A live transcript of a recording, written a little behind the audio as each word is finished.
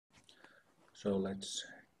So let's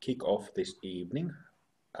kick off this evening,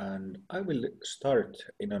 and I will start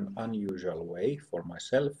in an unusual way for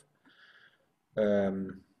myself.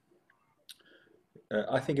 Um,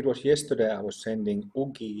 I think it was yesterday I was sending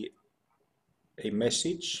Ugi a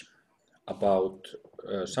message about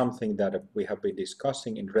something that we have been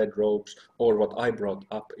discussing in Red Robes, or what I brought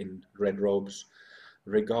up in Red Robes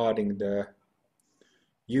regarding the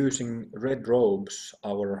using red robes,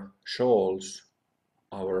 our shawls,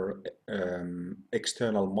 our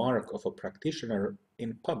external mark of a practitioner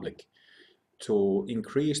in public to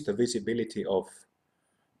increase the visibility of,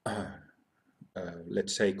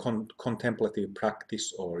 let's say, contemplative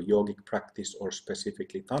practice or yogic practice or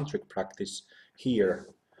specifically tantric practice here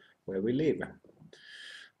where we live.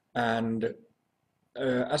 And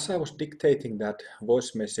as I was dictating that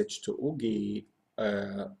voice message to Ugi,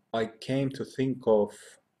 I came to think of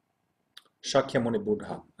Shakyamuni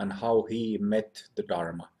Buddha and how he met the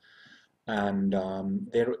Dharma. And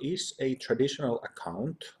there is a traditional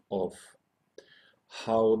account of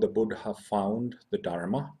how the Buddha found the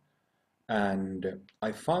Dharma. And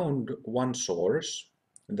I found one source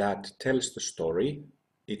that tells the story.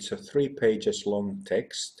 It's a 3 pages long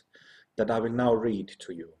text that I will now read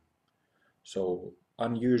to you. So,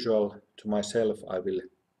 unusual to myself, I will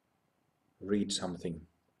read something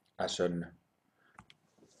as an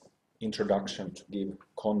introduction to give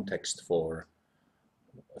context for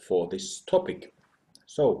this topic.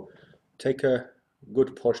 So, take a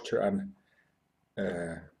good posture and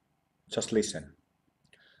just listen.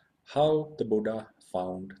 How the Buddha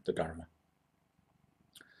found the Dharma.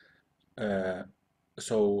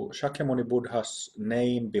 So Shakyamuni Buddha's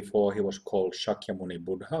name before he was called Shakyamuni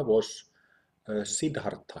Buddha was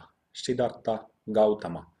Siddhartha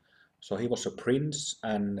Gautama. So he was a prince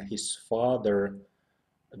and his father,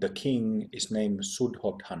 the king, is named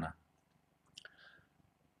Suddhodana.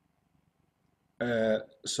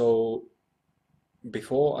 So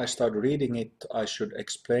before I start reading it, I should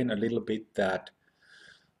explain a little bit that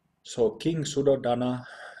so King Suddhodana,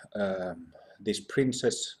 this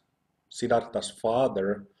princess Siddhartha's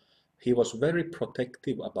father, he was very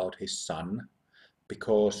protective about his son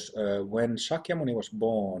because when Shakyamuni was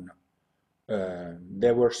born,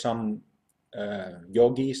 there were some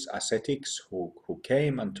yogis, ascetics who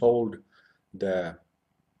came and told the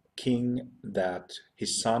king that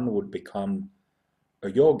his son would become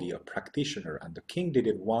a yogi, a practitioner, and the king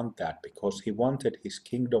didn't want that because he wanted his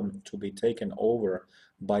kingdom to be taken over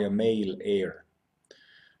by a male heir.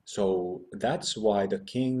 So that's why the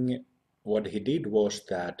king, what he did was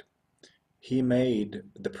that he made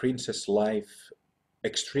the princess' life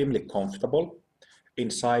extremely comfortable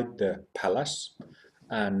inside the palace,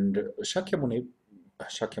 and Shakyamuni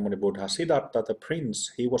Buddha, Siddhartha, the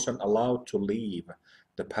prince, he wasn't allowed to leave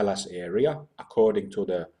the palace area according to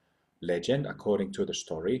the legend, according to the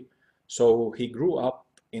story. So he grew up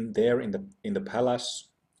in the palace,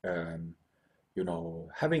 you know,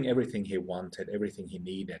 having everything he wanted, everything he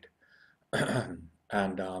needed.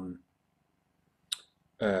 And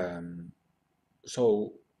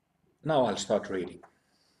so now I'll start reading.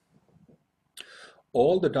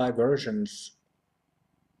 All the diversions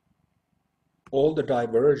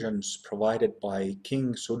provided by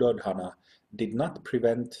King Suddhodana did not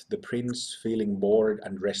prevent the prince feeling bored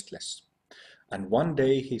and restless. And one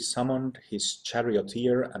day he summoned his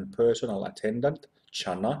charioteer and personal attendant,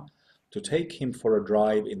 Channa, to take him for a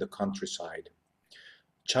drive in the countryside.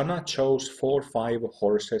 Channa chose 4 or 5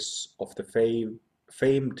 horses of the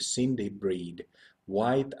famed Sindhi breed,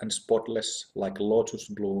 white and spotless like lotus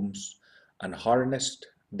blooms, and harnessed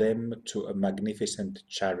them to a magnificent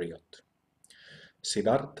chariot.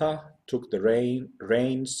 Siddhartha took the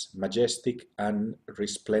reins, majestic and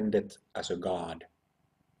resplendent as a god.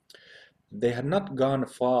 They had not gone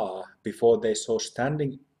far before they saw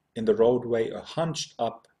standing in the roadway a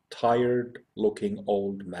hunched-up, tired-looking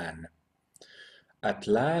old man. At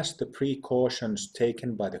last the precautions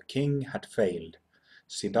taken by the king had failed.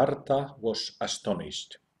 Siddhartha was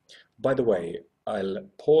astonished. By the way, I'll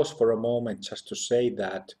pause for a moment just to say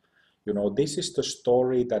that, you know, this is the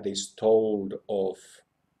story that is told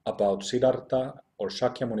about Siddhartha or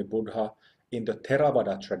Shakyamuni Buddha in the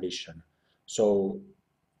Theravada tradition. So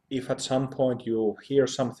if at some point you hear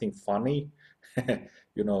something funny,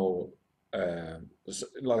 you know,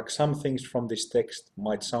 like some things from this text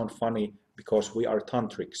might sound funny because we are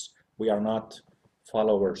tantrics. We are not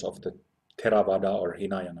followers of the Theravada or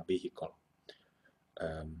Hinayana vehicle.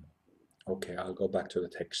 Okay, I'll go back to the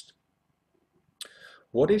text.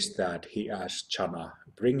 What is that? He asked Channa,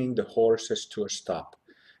 bringing the horses to a stop.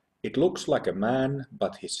 It looks like a man,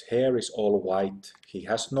 but his hair is all white. He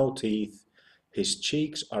has no teeth. His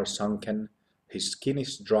cheeks are sunken. His skin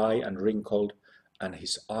is dry and wrinkled, and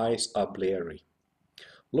his eyes are bleary.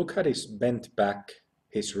 Look at his bent back,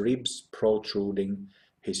 his ribs protruding,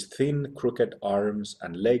 his thin, crooked arms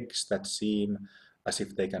and legs that seem as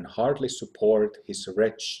if they can hardly support his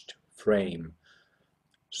wretched frame,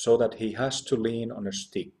 so that he has to lean on a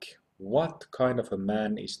stick. What kind of a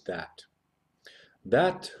man is that?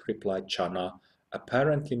 That, replied Channa,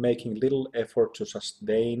 apparently making little effort to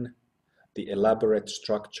sustain the elaborate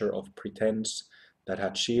structure of pretense that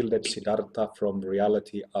had shielded Siddhartha from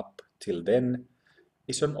reality up till then,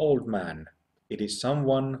 is an old man. It is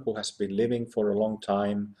someone who has been living for a long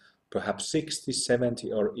time, perhaps 60,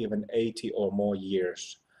 70, or even 80 or more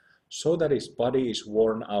years, so that his body is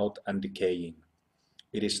worn out and decaying.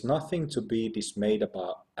 It is nothing to be dismayed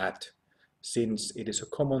at, since it is a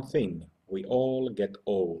common thing. We all get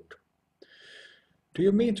old. Do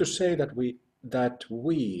you mean to say that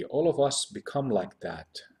we, all of us, become like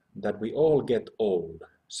that we all get old,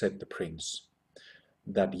 said the prince,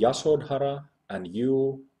 that Yasodhara and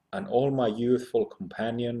you and all my youthful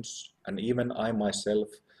companions, and even I myself,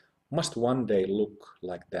 must one day look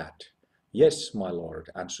like that? Yes, my lord,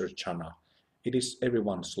 answered Channa, it is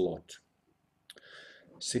everyone's lot.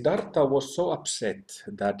 Siddhartha was so upset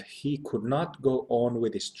that he could not go on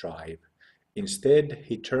with his drive. Instead,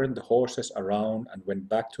 he turned the horses around and went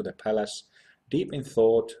back to the palace, deep in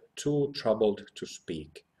thought, too troubled to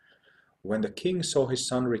speak. When the king saw his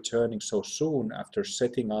son returning so soon after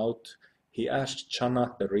setting out, he asked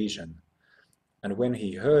Channa the reason, and when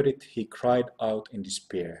he heard it, he cried out in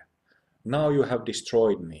despair, "Now you have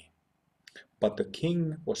destroyed me." But the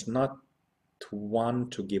king was not one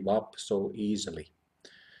to give up so easily.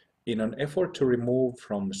 In an effort to remove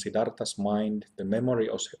from Siddhartha's mind the memory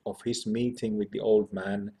of his meeting with the old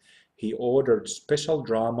man, he ordered special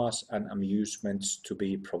dramas and amusements to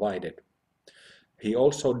be provided. He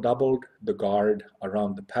also doubled the guard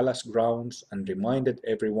around the palace grounds and reminded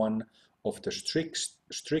everyone of the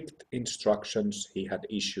strict instructions he had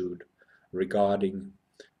issued regarding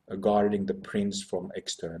guarding the prince from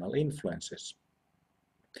external influences.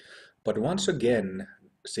 But once again,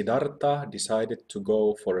 Siddhartha decided to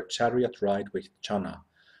go for a chariot ride with Channa,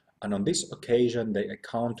 and on this occasion they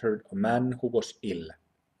encountered a man who was ill.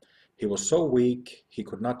 He was so weak he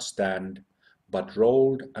could not stand, but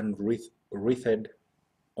rolled and writhed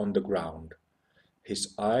on the ground.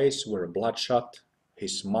 His eyes were bloodshot,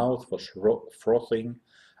 his mouth was frothing,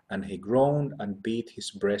 and he groaned and beat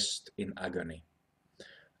his breast in agony.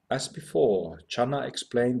 As before, Channa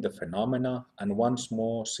explained the phenomena, and once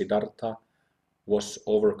more Siddhartha was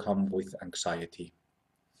overcome with anxiety.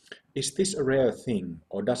 Is this a rare thing,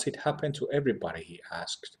 or does it happen to everybody? He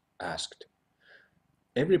asked.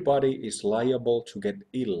 Everybody is liable to get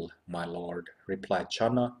ill, my lord, replied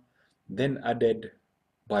Channa, then added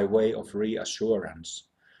by way of reassurance,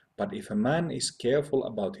 but if a man is careful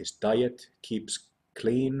about his diet, keeps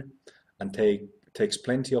clean, and takes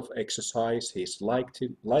plenty of exercise, he is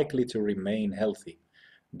likely to remain healthy.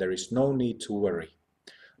 There is no need to worry.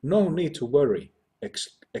 No need to worry,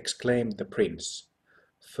 exclaimed the prince.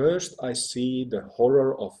 First I see the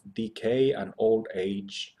horror of decay and old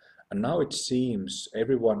age, and now it seems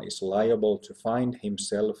everyone is liable to find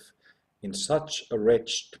himself in such a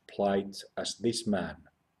wretched plight as this man.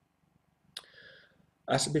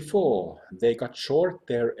 As before, they cut short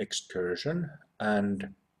their excursion,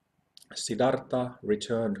 and Siddhartha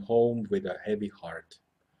returned home with a heavy heart.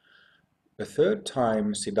 The third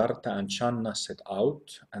time Siddhartha and Channa set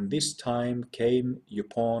out, and this time came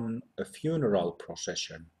upon a funeral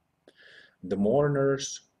procession. The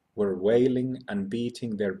mourners were wailing and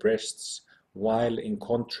beating their breasts, while in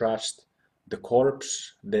contrast the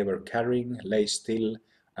corpse they were carrying lay still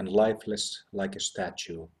and lifeless like a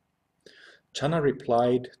statue. Channa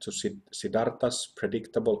replied to Siddhartha's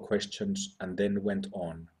predictable questions and then went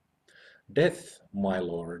on. Death, my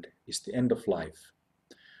lord, is the end of life.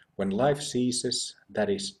 When life ceases, that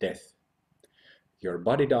is death. Your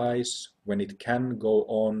body dies when it can go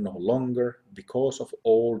on no longer because of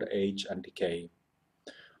old age and decay,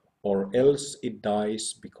 or else it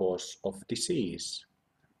dies because of disease.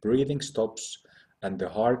 Breathing stops and the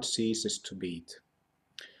heart ceases to beat.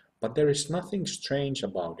 But there is nothing strange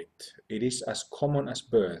about it. It is as common as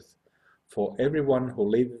birth, for everyone who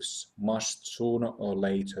lives must sooner or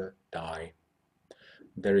later die.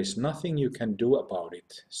 There is nothing you can do about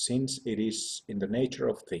it, since it is in the nature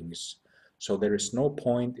of things, so there is no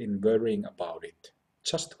point in worrying about it.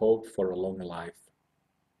 Just hope for a long life.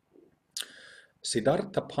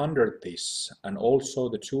 Siddhartha pondered this and also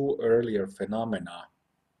the two earlier phenomena,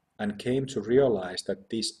 and came to realize that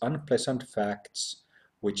these unpleasant facts,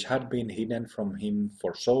 which had been hidden from him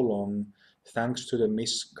for so long, thanks to the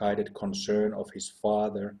misguided concern of his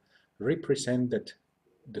father, represented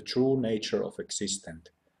the true nature of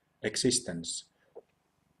existence.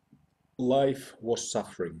 Life was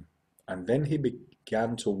suffering, and then he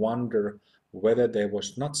began to wonder whether there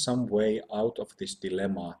was not some way out of this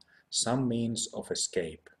dilemma, some means of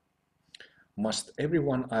escape. Must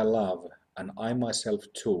everyone I love, and I myself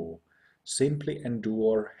too, simply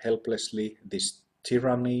endure helplessly this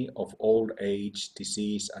tyranny of old age,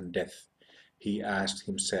 disease, and death? He asked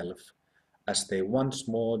himself as they once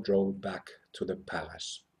more drove back to the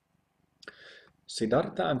palace.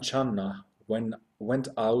 Siddhartha and Channa went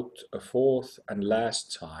out a fourth and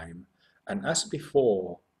last time, and as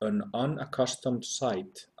before, an unaccustomed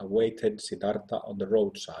sight awaited Siddhartha on the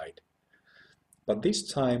roadside. But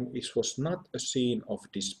this time it was not a scene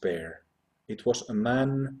of despair. It was a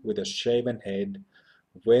man with a shaven head,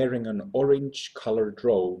 wearing an orange-colored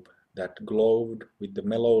robe that glowed with the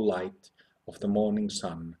mellow light of the morning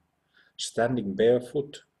sun, standing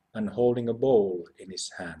barefoot and holding a bowl in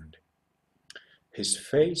his hand. His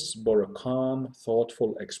face bore a calm,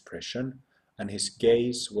 thoughtful expression, and his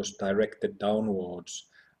gaze was directed downwards,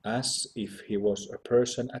 as if he was a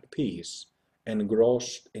person at peace,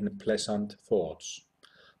 engrossed in pleasant thoughts.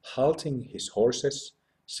 Halting his horses,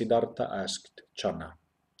 Siddhartha asked Channa,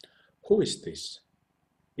 "Who is this?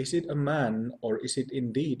 Is it a man, or is it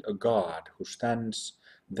indeed a god who stands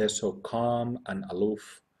there so calm and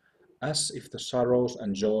aloof, as if the sorrows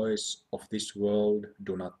and joys of this world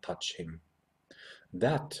do not touch him?"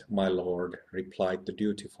 "That, my lord," replied the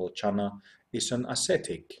dutiful Channa, "is an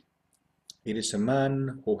ascetic. It is a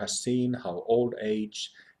man who has seen how old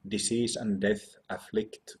age, disease and death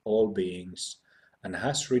afflict all beings, and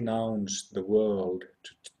has renounced the world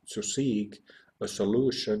to seek a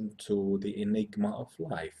solution to the enigma of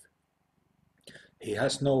life. He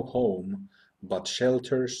has no home, but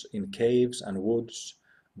shelters in caves and woods,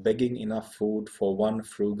 begging enough food for one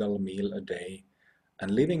frugal meal a day,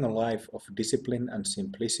 and living a life of discipline and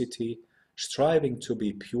simplicity, striving to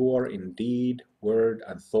be pure in deed, word,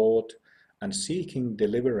 and thought, and seeking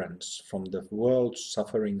deliverance from the world's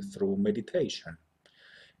suffering through meditation.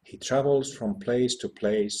 He travels from place to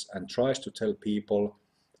place and tries to tell people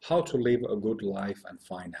how to live a good life and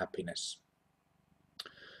find happiness."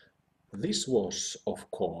 This was, of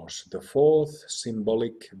course, the fourth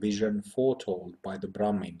symbolic vision foretold by the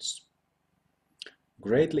Brahmins.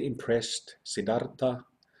 Greatly impressed, Siddhartha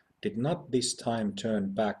did not this time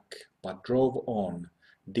turn back, but drove on,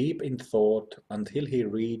 deep in thought, until he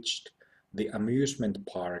reached the amusement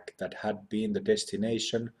park that had been the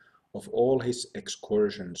destination of all his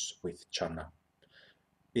excursions with Channa.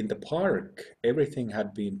 In the park, everything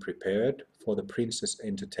had been prepared for the prince's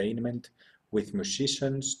entertainment, with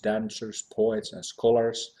musicians, dancers, poets, and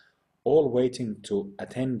scholars, all waiting to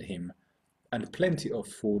attend him, and plenty of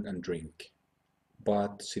food and drink.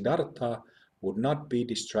 But Siddhartha would not be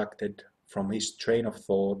distracted from his train of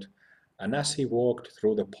thought, and as he walked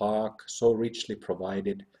through the park so richly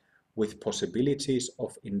provided with possibilities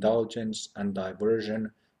of indulgence and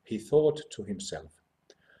diversion, he thought to himself,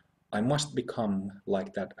 "I must become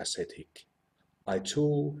like that ascetic. I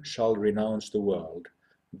too shall renounce the world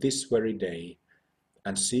this very day,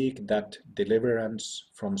 and seek that deliverance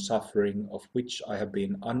from suffering of which I have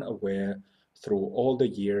been unaware through all the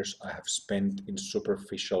years I have spent in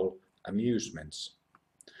superficial amusements."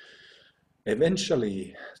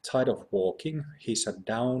 Eventually, tired of walking, he sat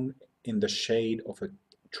down in the shade of a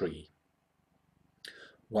tree.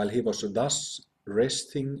 While he was thus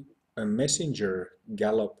resting, a messenger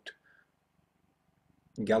galloped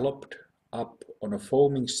up on a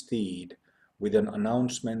foaming steed with an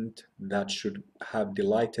announcement that should have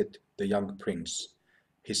delighted the young prince.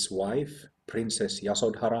 His wife, Princess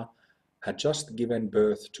Yasodhara, had just given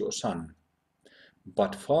birth to a son.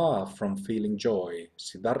 But far from feeling joy,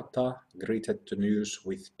 Siddhartha greeted the news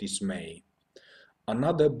with dismay.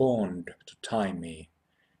 "Another bond to tie me,"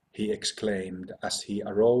 he exclaimed as he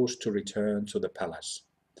arose to return to the palace.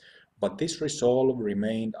 But this resolve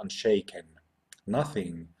remained unshaken.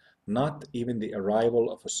 Nothing, not even the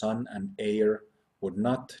arrival of a son and heir, would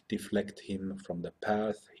not deflect him from the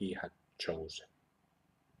path he had chosen.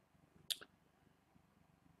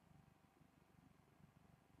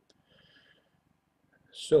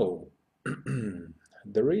 So,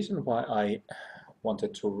 the reason why I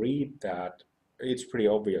wanted to read that, it's pretty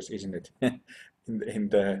obvious, isn't it? In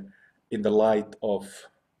the light of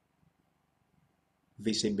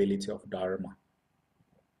visibility of Dharma.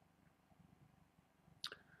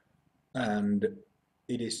 And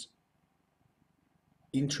it is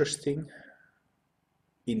interesting,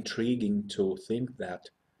 intriguing to think that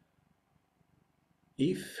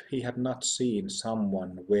if he had not seen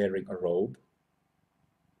someone wearing a robe,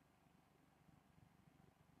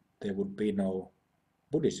 there would be no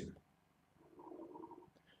Buddhism.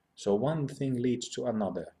 So one thing leads to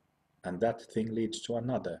another, and that thing leads to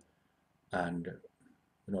another, and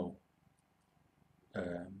you know,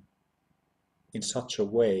 in such a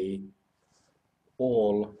way,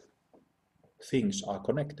 all things are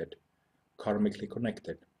connected, karmically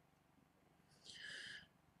connected.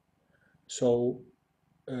 So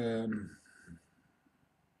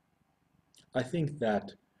I think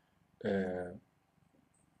that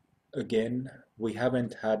again, we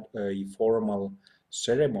haven't had a formal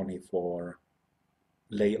ceremony for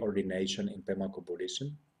lay ordination in Pemako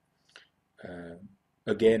Buddhism.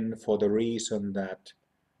 Again, for the reason that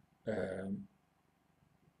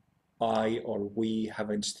I or we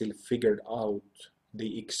haven't still figured out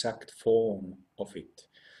the exact form of it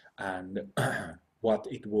and what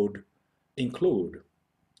it would include.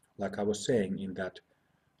 Like I was saying in that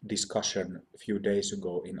discussion a few days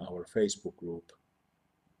ago in our Facebook group.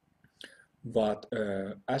 But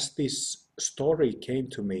as this story came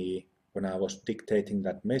to me when I was dictating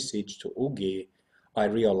that message to Ugi, I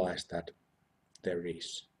realized that there it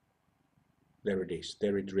is,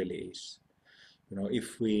 there it really is. You know,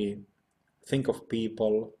 if we think of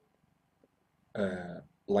people,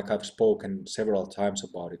 like I've spoken several times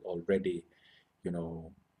about it already, you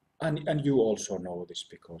know, and you also know this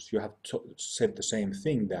because you have said the same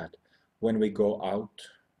thing, that when we go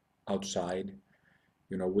outside,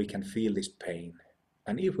 you know, we can feel this pain.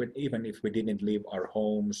 And even if we didn't leave our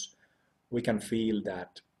homes, we can feel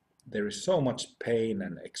that there is so much pain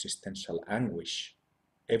and existential anguish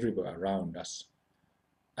everywhere around us.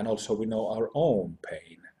 And also we know our own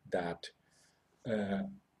pain, that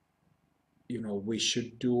you know, we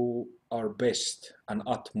should do our best and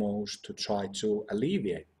utmost to try to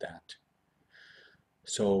alleviate that.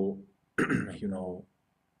 So, you know,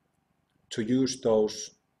 to use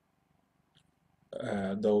those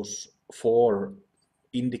four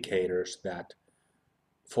indicators, that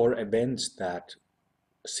four events that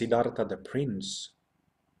Siddhartha the prince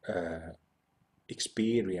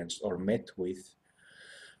experienced or met with.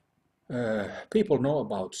 People know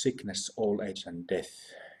about sickness, old age and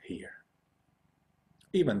death here.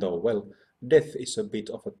 Even though, well, death is a bit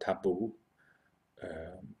of a taboo.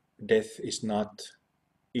 Death is not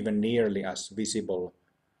even nearly as visible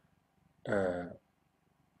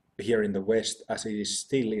here in the West as it is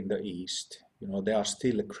still in the East. You know, there are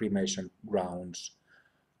still cremation grounds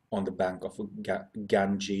on the bank of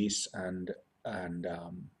Ganges, and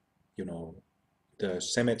you know, the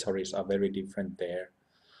cemeteries are very different there.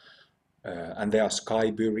 And there are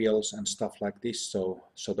sky burials and stuff like this, so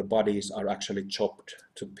the bodies are actually chopped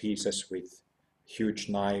to pieces with huge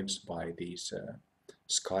knives by these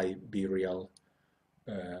sky burial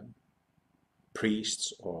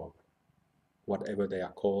priests, or whatever they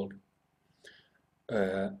are called.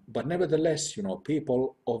 But nevertheless, you know,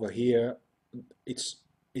 people over here,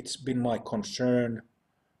 it's been my concern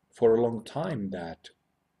for a long time that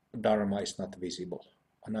Dharma is not visible,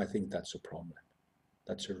 and I think that's a problem.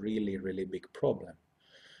 That's a really, really big problem.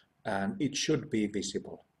 And it should be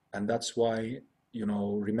visible. And that's why, you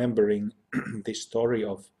know, remembering this story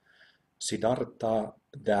of Siddhartha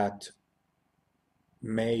that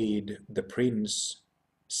made the prince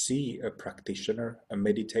see a practitioner, a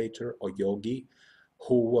meditator or yogi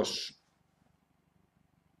who was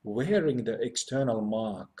wearing the external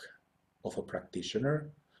mark of a practitioner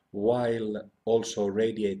while also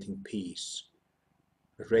radiating peace,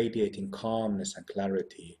 radiating calmness and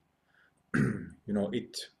clarity. You know,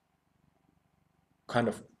 it kind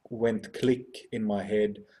of went click in my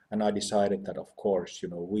head, and I decided that, of course, you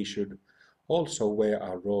know, we should also wear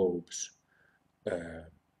our robes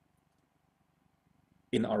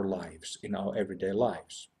in our lives, in our everyday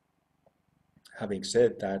lives. Having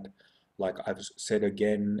said that, like I've said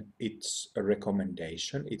again, it's a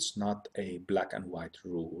recommendation, it's not a black and white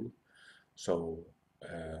rule. So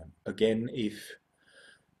again, if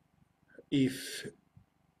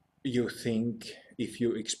you think, if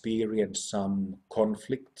you experience some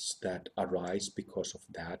conflicts that arise because of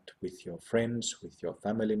that with your friends, with your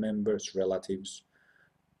family members, relatives,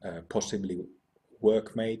 possibly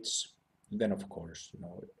workmates, then of course, you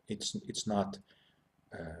know, it's not,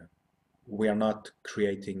 we are not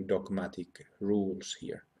creating dogmatic rules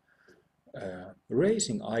here.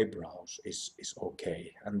 Raising eyebrows is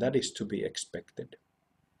okay, and that is to be expected.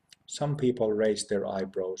 Some people raise their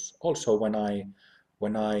eyebrows. Also, when I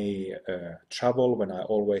travel, when I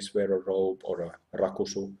always wear a robe or a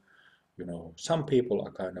rakusu, you know, some people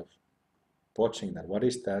are kind of watching that. What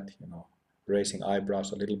is that? You know, raising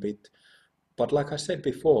eyebrows a little bit. But like I said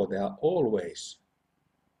before, there are always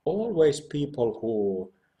people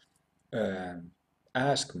who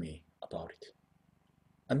ask me about it.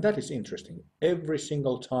 And that is interesting. Every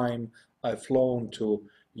single time I've flown to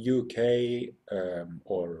UK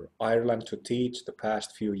or Ireland to teach the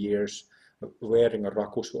past few years, wearing a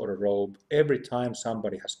rakusu or a robe, every time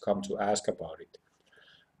somebody has come to ask about it.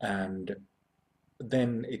 And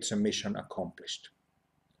then it's a mission accomplished.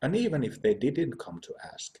 And even if they didn't come to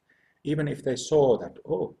ask, even if they saw that,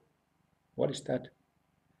 oh, what is that?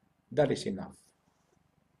 That is enough.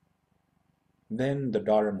 Then the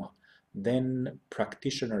Dharma, then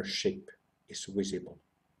practitionership is visible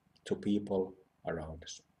to people around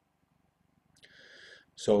us.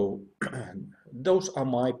 So those are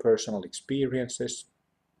my personal experiences.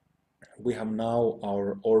 We have now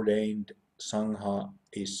our ordained Sangha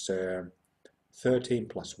is 13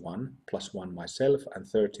 plus one myself and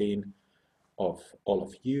 13 of all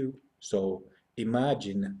of you. So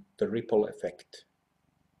imagine the ripple effect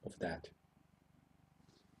of that.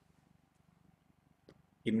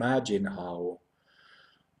 Imagine how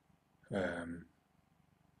um,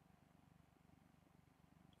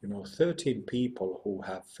 13 people who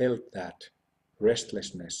have felt that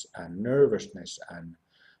restlessness and nervousness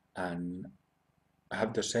and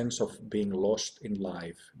have the sense of being lost in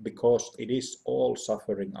life because it is all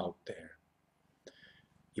suffering out there.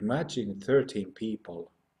 Imagine 13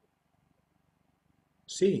 people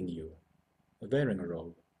seeing you wearing a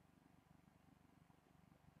robe.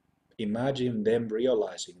 Imagine them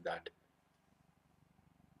realizing that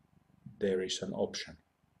there is an option.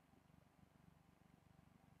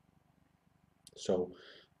 So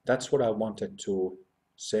that's what I wanted to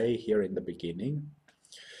say here in the beginning.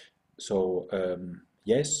 So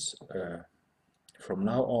yes, from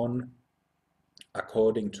now on,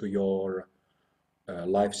 according to your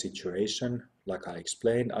life situation, like I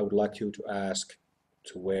explained, I would like you to ask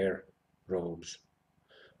to wear robes.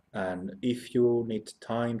 And if you need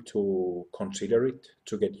time to consider it,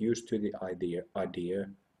 to get used to the idea,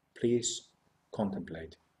 please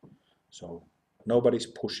contemplate. So nobody's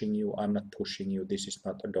pushing you, I'm not pushing you, this is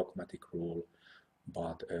not a dogmatic rule,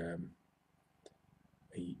 but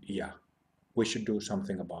yeah, we should do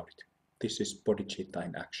something about it. This is bodhicitta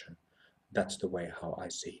in action. That's the way how I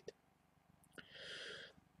see it.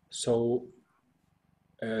 So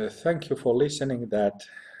thank you for listening that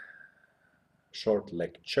short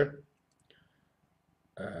lecture.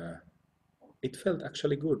 It felt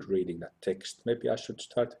actually good reading that text. Maybe I should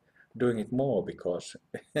start doing it more because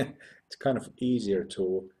it's kind of easier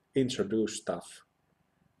to introduce stuff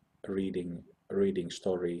reading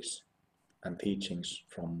stories and teachings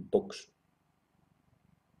from books.